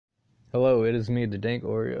Hello, it is me, the Dank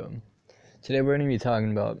Oreo. Today we're going to be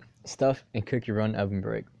talking about stuff in Cookie Run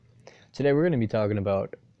Ovenbreak. Today we're going to be talking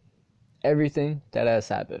about everything that has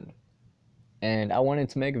happened, and I wanted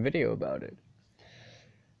to make a video about it.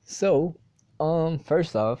 So,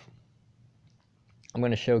 first off, I'm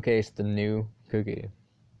going to showcase the new cookie.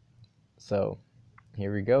 So,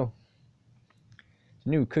 here we go. The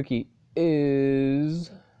new cookie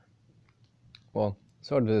is, well,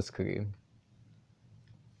 sort of this cookie.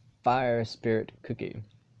 Fire Spirit Cookie.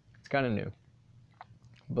 It's kind of new.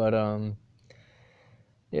 But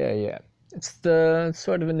yeah, it's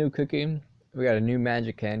sort of a new cookie. We got a new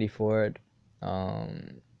magic candy for it.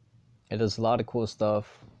 It does a lot of cool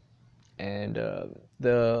stuff, and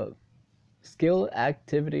the skill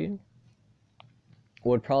activity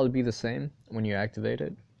would probably be the same when you activate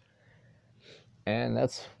it, and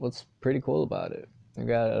that's what's pretty cool about it. We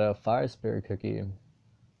got a Fire Spirit Cookie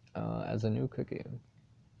as a new cookie.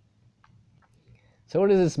 So what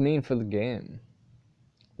does this mean for the game?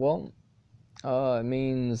 Well, it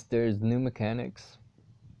means there's new mechanics,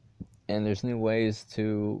 and there's new ways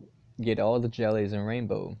to get all the jellies and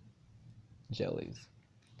rainbow jellies.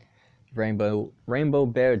 Rainbow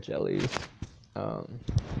bear jellies.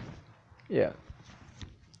 Yeah.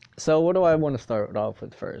 So what do I want to start off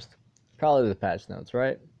with first? Probably the patch notes,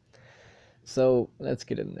 right? So let's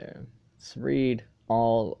get in there. Let's read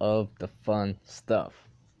all of the fun stuff.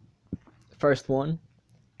 First one,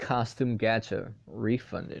 Costume Gacha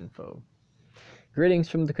refund info. Greetings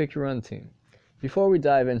from the Cookie Run team. Before we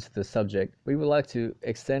dive into the subject, we would like to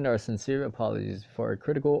extend our sincere apologies for a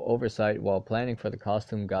critical oversight while planning for the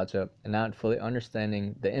costume gacha and not fully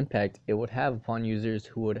understanding the impact it would have upon users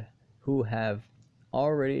who have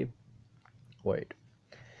already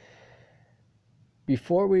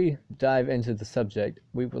Before we dive into the subject,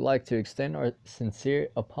 we would like to extend our sincere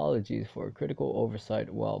apologies for a critical oversight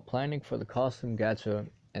while planning for the costume gacha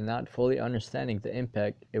and not fully understanding the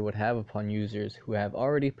impact it would have upon users who have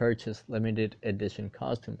already purchased limited edition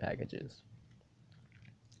costume packages.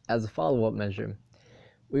 As a follow-up measure,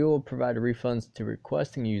 we will provide refunds to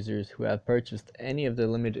requesting users who have purchased any of the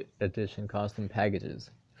limited edition costume packages.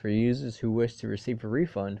 For users who wish to receive a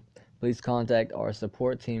refund, please contact our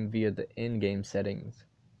support team via the in-game settings.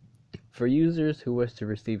 For users who wish to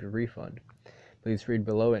receive a refund, please read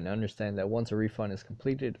below and understand that once a refund is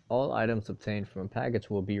completed, all items obtained from a package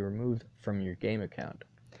will be removed from your game account.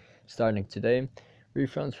 Starting today,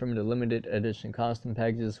 refunds from the limited edition costume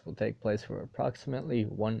packages will take place for approximately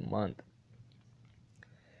 1 month.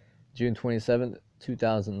 June 27th,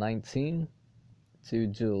 2019 to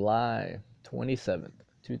July 27th,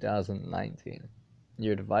 2019.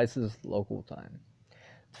 Your device's local time.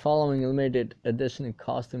 The following limited edition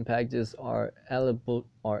costume packages are eligible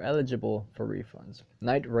for refunds: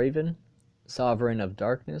 Night Raven, Sovereign of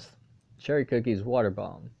Darkness, Cherry Cookies Water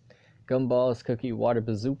Bomb, Gumballs Cookie Water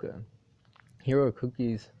Bazooka, Hero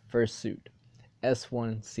Cookies First Suit,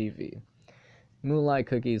 S1 CV, Moonlight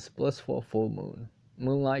Cookies Blissful Full Moon,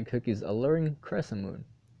 Moonlight Cookies Alluring Crescent Moon,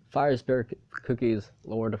 Fire Spirit Cookies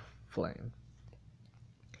Lord of Flame.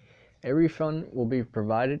 A refund will be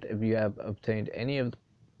provided if you have obtained any of the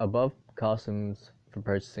above costumes for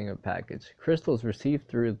purchasing a package. Crystals received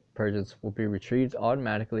through the purchase will be retrieved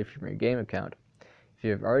automatically from your game account. If you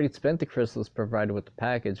have already spent the crystals provided with the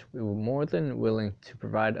package, we will be more than willing to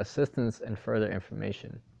provide assistance and further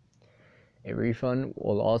information. A refund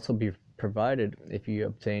will also be provided if you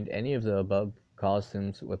obtained any of the above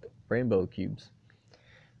costumes with rainbow cubes.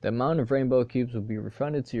 The amount of rainbow cubes will be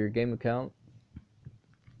refunded to your game account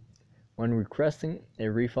when requesting a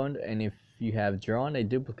refund, and if you have drawn a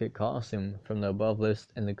duplicate costume from the above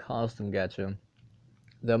list in the costume gacha,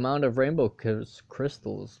 the amount of rainbow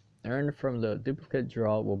crystals earned from the duplicate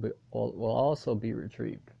draw will also be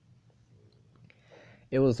retrieved.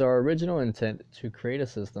 It was our original intent to create a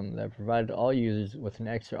system that provided all users with an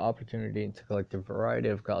extra opportunity to collect a variety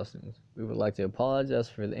of costumes. We would like to apologize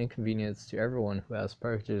for the inconvenience to everyone who has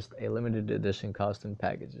purchased a limited edition costume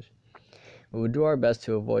package. We will do our best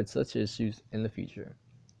to avoid such issues in the future.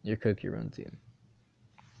 Your Cookie Run team.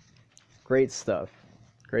 Great stuff.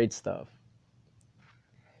 Great stuff.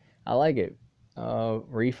 I like it.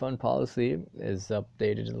 Refund policy is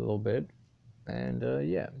updated a little bit. And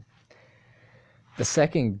yeah. The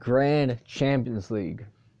second Grand Champions League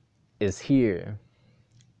is here.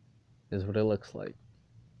 Is what it looks like.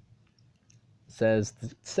 It says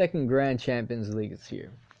the second Grand Champions League is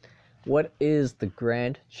here. What is the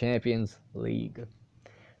Grand Champions League?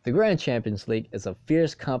 The Grand Champions League is a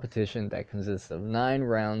fierce competition that consists of 9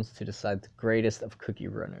 rounds to decide the greatest of cookie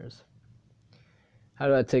runners. How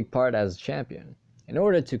do I take part as a champion? In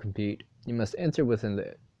order to compete, you must enter within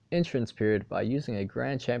the entrance period by using a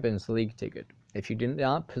Grand Champions League ticket. If you do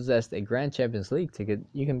not possess a Grand Champions League ticket,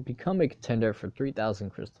 you can become a contender for 3,000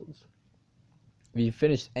 crystals. If you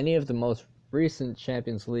finished any of the most recent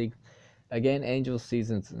Champions League, again Angels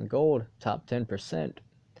seasons in gold, top 10%,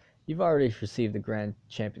 you've already received the Grand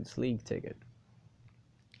Champions League ticket.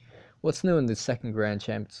 What's new in the second Grand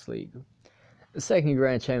Champions League? The second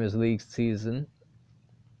Grand Champions League season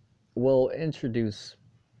will introduce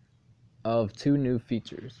of 2 new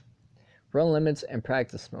features: run limits and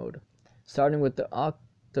practice mode. Starting with the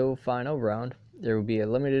octo final round, there will be a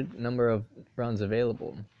limited number of runs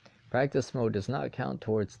available. Practice mode does not count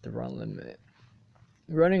towards the run limit.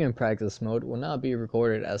 Running in practice mode will not be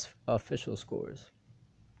recorded as official scores.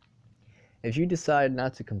 If you decide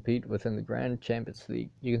not to compete within the Grand Champions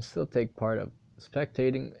League, you can still take part of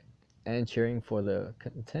spectating and cheering for the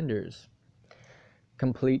contenders.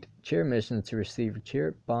 Complete cheer missions to receive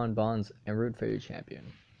cheer bonbons and root for your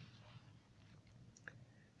champion.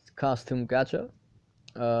 Costume gacha.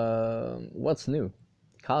 What's new?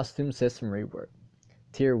 Costume system rework.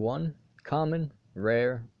 Tier 1, common,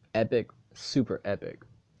 rare, epic, super epic.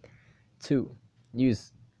 2.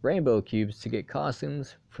 Use rainbow cubes to get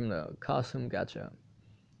costumes from the costume gacha.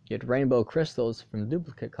 Get rainbow crystals from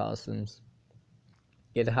duplicate costumes.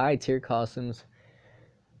 Get high tier costumes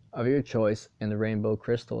of your choice in the rainbow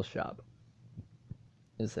crystal shop.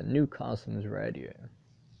 It's a new costumes right here.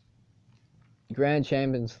 Grand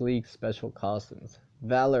Champions League special costumes.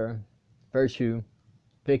 Valor, Virtue,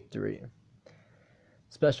 Victory.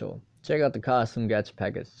 Special. Check out the costume gacha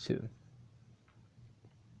package too.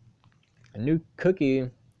 A new cookie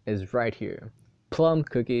is right here. Plum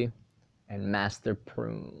cookie and Master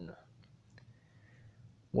Prune.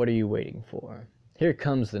 What are you waiting for? Here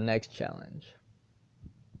comes the next challenge.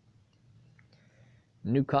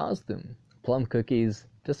 New costume. Plum cookies,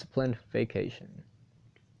 disciplined vacation.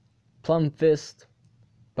 Plum fist,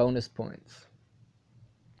 bonus points.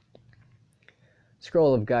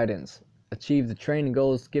 Scroll of guidance. Achieve the training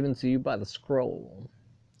goals given to you by the scroll.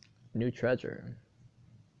 New treasure.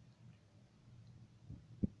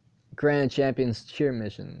 Grand Champions cheer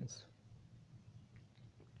missions.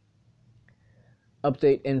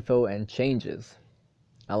 Update info and changes.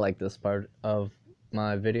 I like this part of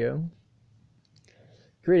my video.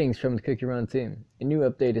 Greetings from the Cookie Run team. A new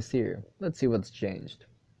update is here. Let's see what's changed.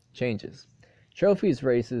 Changes. Trophies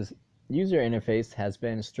Races user interface has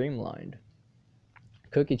been streamlined.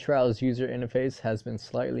 Cookie Trials user interface has been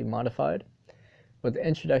slightly modified. With the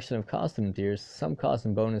introduction of costume tiers, some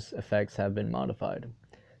costume bonus effects have been modified.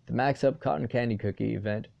 The Max Up Cotton Candy Cookie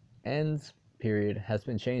event ends period has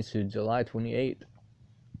been changed to July 28,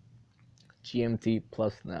 GMT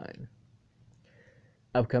 +9.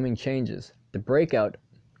 Upcoming changes. The Breakout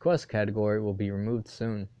quest category will be removed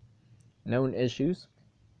soon. Known issues.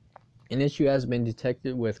 An issue has been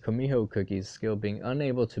detected with Komiho Cookie's skill being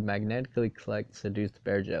unable to magnetically collect seduced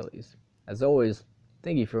bear jellies. As always,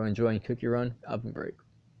 thank you for enjoying Cookie Run Ovenbreak.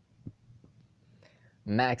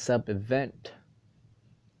 Max Up event.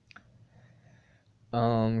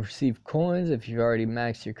 Receive coins if you've already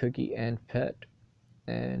maxed your cookie and pet.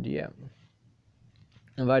 And yeah.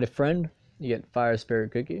 Invite a friend, you get Fire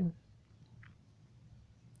Spirit Cookie.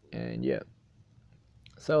 And yeah.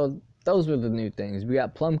 So those were the new things. We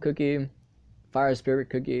got Plum Cookie, Fire Spirit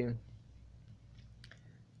Cookie,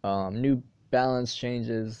 new balance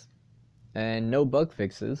changes, and no bug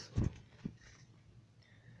fixes.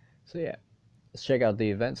 So yeah, let's check out the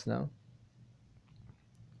events now.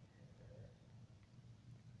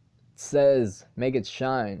 It says, make it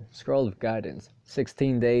shine. Scroll of guidance.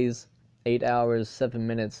 16 days, 8 hours, 7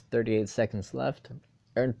 minutes, 38 seconds left.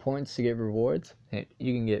 Earn points to get rewards. You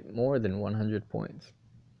can get more than 100 points.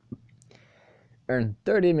 Earn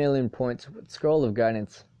 30 million points with Scroll of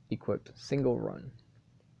Guidance equipped single run.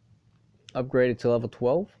 Upgraded to level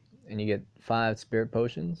 12 and you get 5 spirit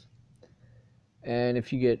potions. And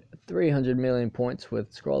if you get 300 million points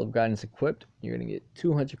with Scroll of Guidance equipped, you're going to get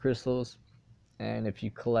 200 crystals. And if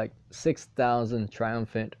you collect 6,000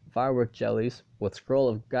 triumphant firework jellies with Scroll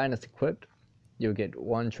of Guidance equipped, you'll get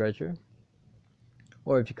 1 treasure.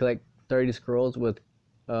 Or if you collect 30 scrolls with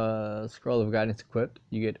Scroll of Guidance equipped,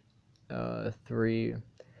 you get 3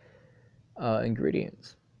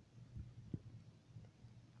 ingredients.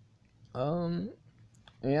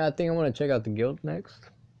 Yeah, I think I want to check out the guild next.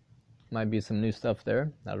 Might be some new stuff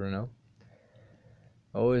there. I don't know.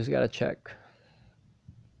 Always gotta check.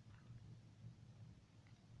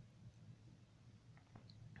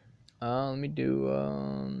 Let me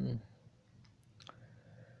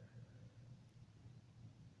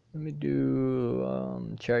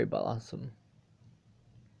do Cherry Blossom.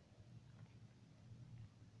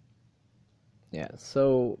 Yeah,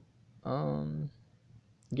 so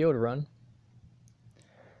give it a run.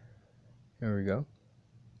 Here we go.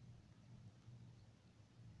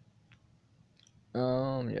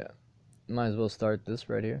 Yeah. Might as well start this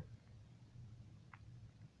right here.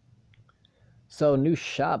 So new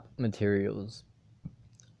shop materials.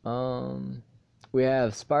 We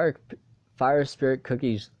have Fire Spirit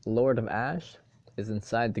Cookies Lord of Ash is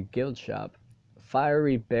inside the guild shop.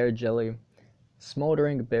 Fiery Bear Jelly,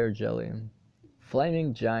 Smoldering Bear Jelly,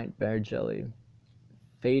 Flaming Giant Bear Jelly,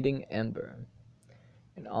 Fading Ember,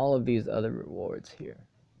 and all of these other rewards here.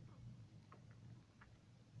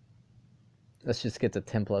 Let's just get to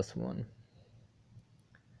 10+1.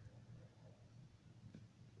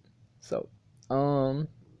 So,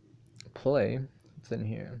 play. What's in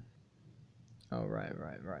here? Oh, right.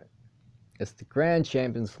 It's the Grand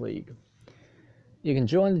Champions League. You can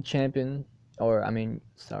join the champion,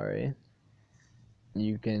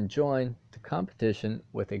 you can join the competition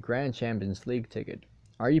with a Grand Champions League ticket.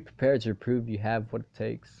 Are you prepared to prove you have what it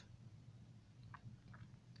takes?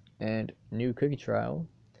 And new cookie trial,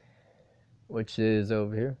 which is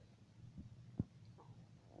over here.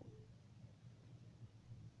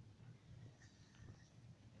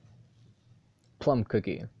 Plum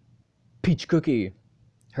cookie. Peach cookie.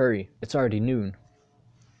 Hurry, it's already noon.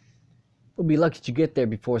 We'll be lucky to get there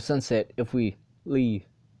before sunset if we leave.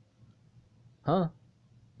 Huh?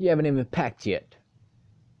 You haven't even packed yet.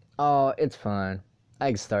 Oh, it's fine. I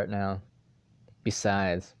can start now.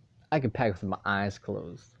 Besides, I can pack with my eyes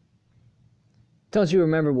closed. Don't you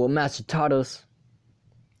remember what Master taught us?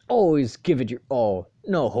 Always give it your all,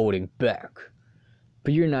 no holding back.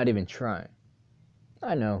 But you're not even trying.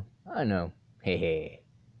 I know. Hey, hey.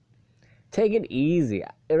 Take it easy.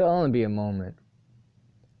 It'll only be a moment.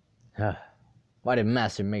 Why did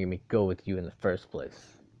Master make me go with you in the first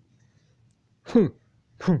place?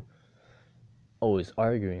 Always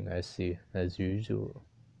arguing, I see, as usual.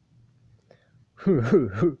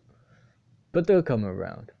 But they'll come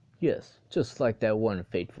around. Yes, just like that one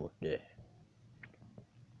fateful day.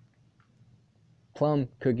 Plum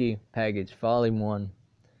Cookie Package Volume 1,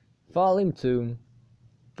 Volume 2,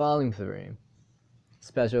 Volume 3.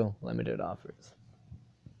 Special limited offers.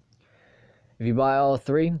 If you buy all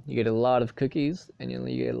 3, you get a lot of cookies, and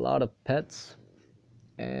you get a lot of pets,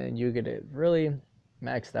 and you get a really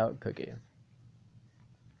maxed out cookie.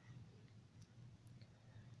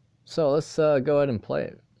 So let's go ahead and play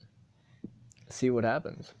it. See what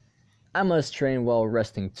happens. I must train while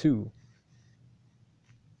resting too.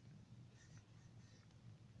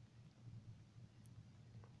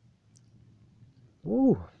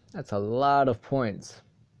 Ooh, that's a lot of points.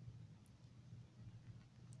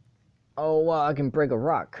 Oh wow, I can break a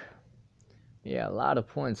rock. Yeah, a lot of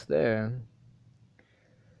points there.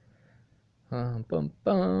 Bum,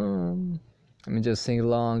 bum. Let me just sing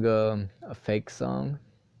along a fake song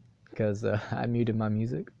because I muted my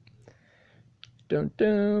music. Dun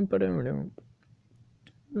dun ba dun dun.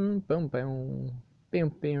 Bum bum bum. Bum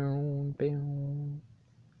bum bum.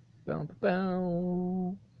 Bum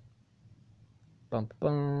bum. Bum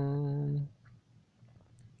bum.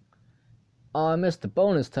 Oh, I missed the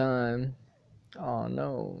bonus time. Oh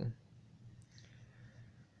no.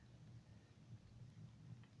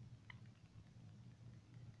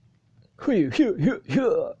 I'm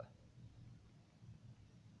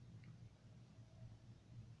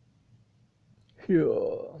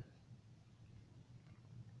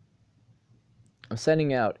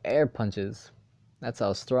sending out air punches. That's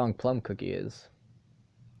how strong Plum Cookie is.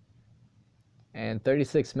 And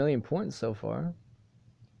 36 million points so far.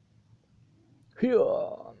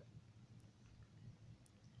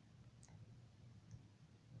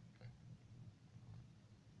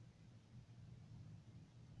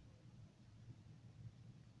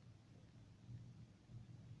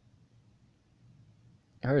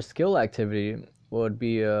 Her skill activity would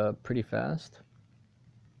be pretty fast.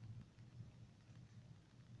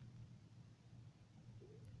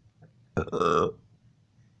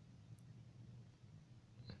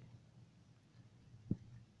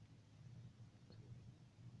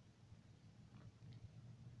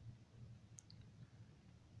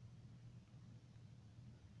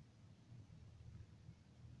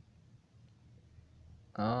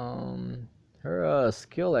 Her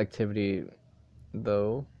skill activity,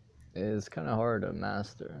 though, is kind of hard to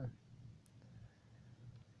master.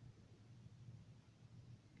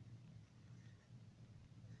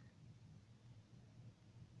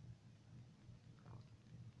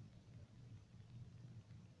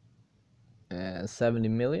 And 70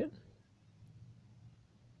 million.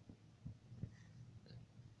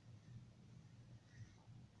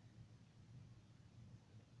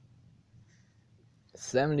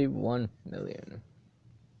 71 million.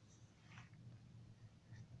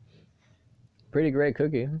 Pretty great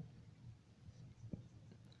cookie.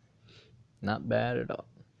 Not bad at all.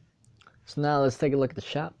 So now let's take a look at the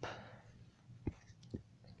shop.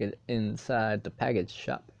 Get inside the package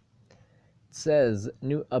shop. It says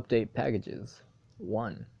new update packages.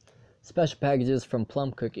 1. Special packages from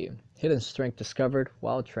Plum Cookie. Hidden strength discovered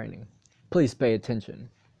while training. Please pay attention.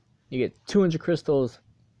 You get 200 crystals.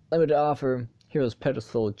 Limited offer. Hero's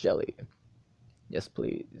Pedestal Jelly. Yes,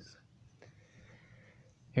 please.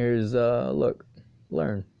 Here's look,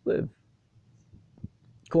 learn, live.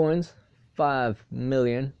 Coins, 5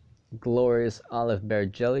 million. Glorious Olive Bear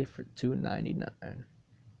Jelly for $2.99.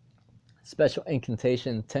 Special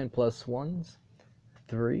incantation 10 plus ones,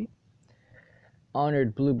 3.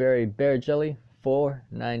 Honored Blueberry Bear Jelly,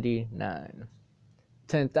 $4.99.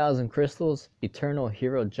 10,000 crystals, Eternal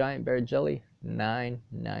Hero Giant Bear Jelly,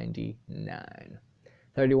 $9.99.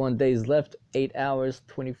 31 days left, 8 hours,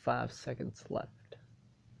 25 seconds left.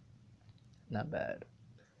 Not bad.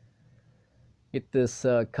 Get this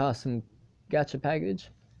costume gacha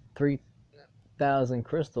package, 3,000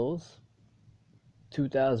 crystals,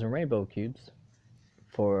 2,000 rainbow cubes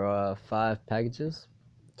for 5 packages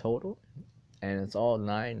total, and it's all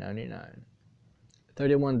 $9.99.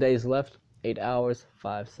 31 days left, 8 hours,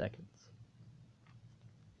 5 seconds.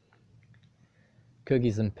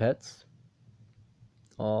 Cookies and pets.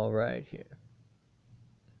 All right here.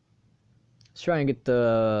 Let's try and get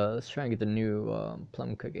the new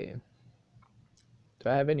plum cookie. Do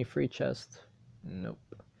I have any free chests? Nope.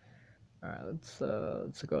 All right,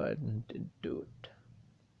 let's go ahead and do it.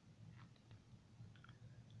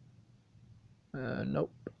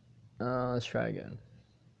 Nope. Let's try again.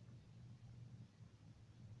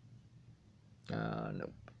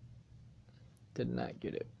 Nope. Did not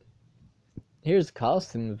get it. Here's the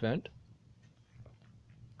costume event.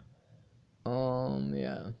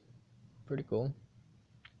 Yeah. Pretty cool.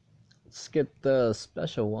 Skip the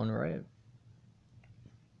special one, right?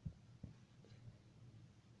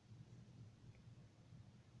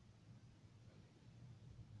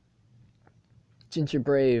 Ginger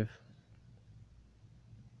Brave.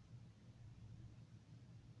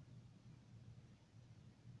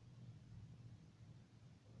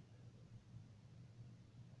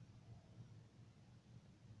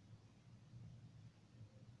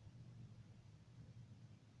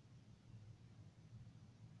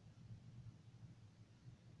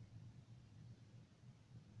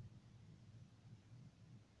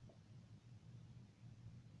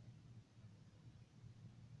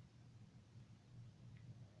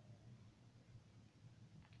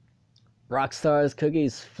 Rockstar's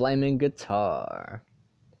Cookies Flaming Guitar.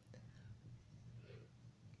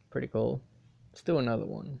 Pretty cool. Let's do another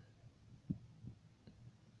one.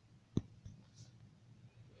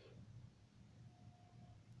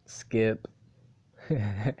 Skip.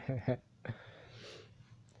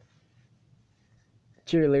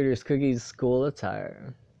 Cheerleaders Cookies School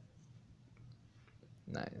Attire.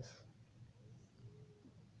 Nice.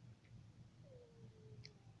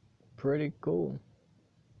 Pretty cool.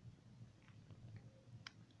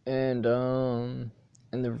 And in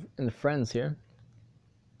the friends here.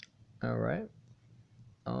 All right.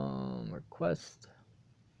 Request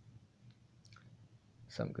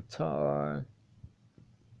some guitar.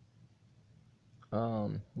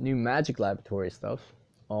 New Magic Laboratory stuff.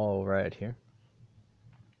 All right here.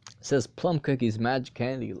 It says Plum Cookies Magic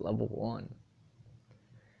Candy level 1.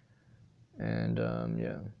 And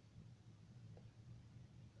yeah.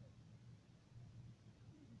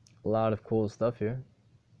 A lot of cool stuff here.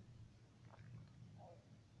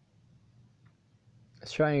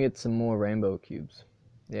 Let's try and get some more rainbow cubes.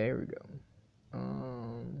 Yeah, here we go.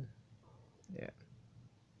 Yeah.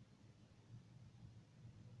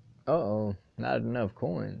 Uh-oh, not enough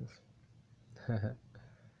coins.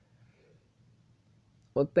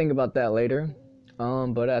 We'll think about that later.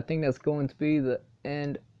 But I think that's going to be the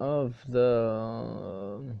end of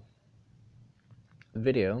the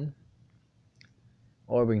video.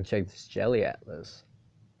 Or we can check this jelly atlas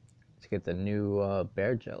to get the new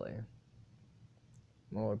bear jelly.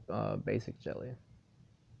 More basic jelly.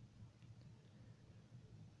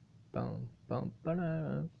 Bum bum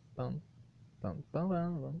ba bum bum bum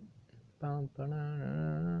bum bum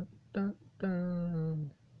ba dun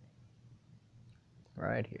dun.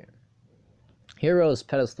 Right here. Heroes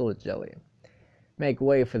Pedestal Jelly. Make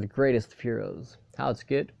way for the greatest of heroes. How to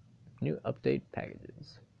get new update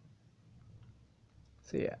packages.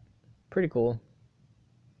 So yeah, pretty cool.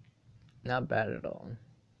 Not bad at all.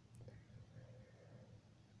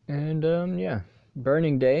 And yeah,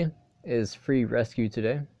 Burning Day is free rescue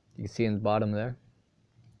today. You can see in the bottom there.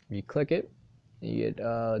 You click it, you get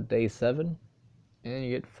day 7, and you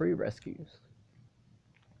get free rescues.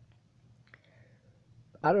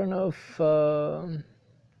 I don't know if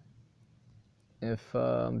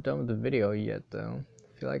I'm done with the video yet, though.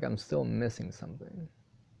 I feel like I'm still missing something.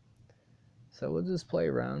 So we'll just play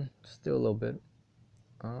around, just do a little bit.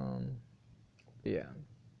 Yeah.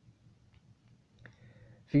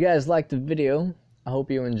 If you guys liked the video, I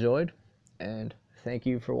hope you enjoyed, and thank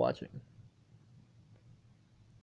you for watching.